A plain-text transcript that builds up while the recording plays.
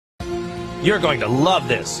You're going to love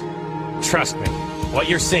this. Trust me, what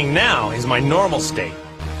you're seeing now is my normal state.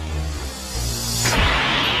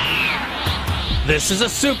 This is a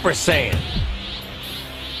Super Saiyan.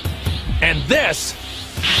 And this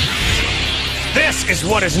is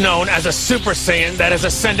what is known as a Super Saiyan that has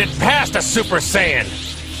ascended past a Super Saiyan.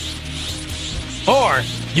 Or,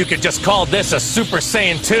 you could just call this a Super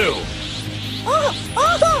Saiyan 2.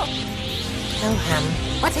 Wilhelm,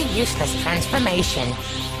 what a useless transformation.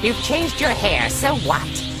 You've changed your hair, so what?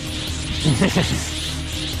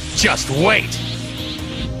 Just wait.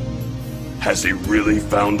 Has he really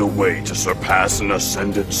found a way to surpass an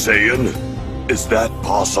Ascended Saiyan? Is that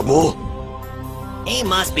possible? He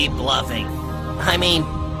must be bluffing. I mean,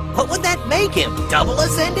 what would that make him? Double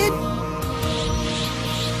Ascended?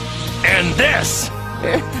 And this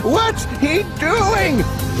What's he doing?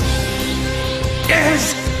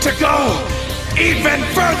 is to go even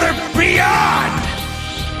further beyond!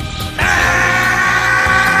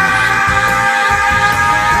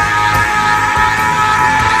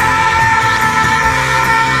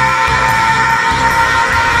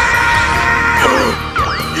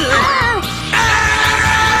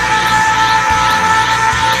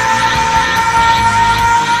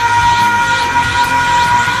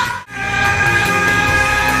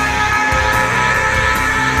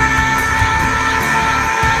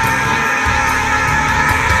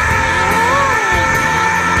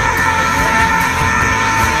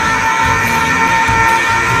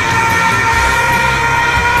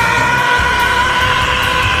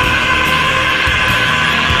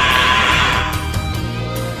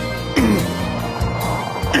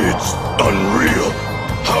 It's unreal.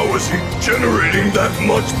 How is he generating that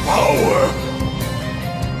much power?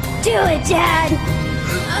 Do it, Dad!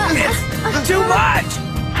 It's too much!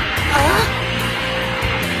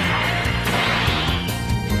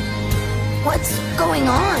 What's going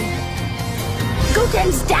on?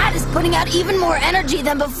 Goten's dad is putting out even more energy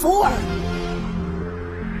than before.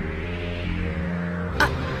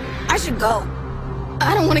 I should go.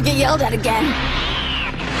 I don't want to get yelled at again.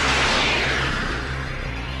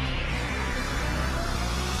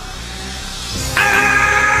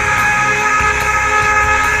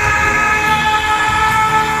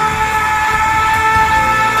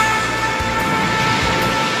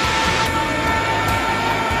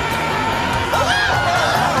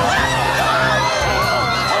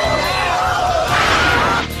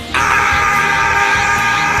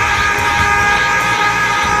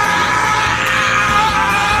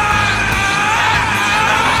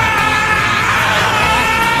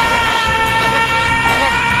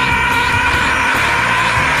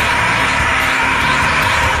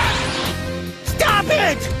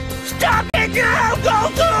 Stop it now,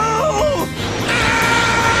 Goku!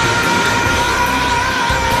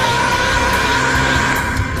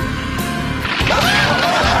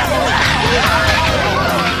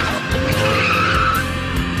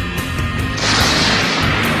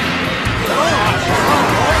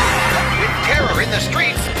 With terror in the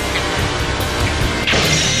streets.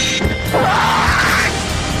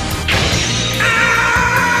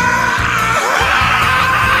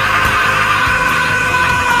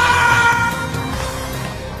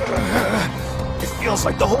 Feels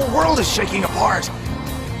like the whole world is shaking apart.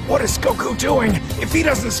 What is Goku doing? If he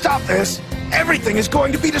doesn't stop this, everything is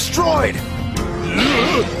going to be destroyed.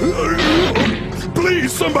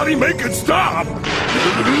 Please, somebody make it stop!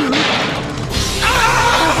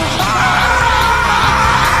 Ah!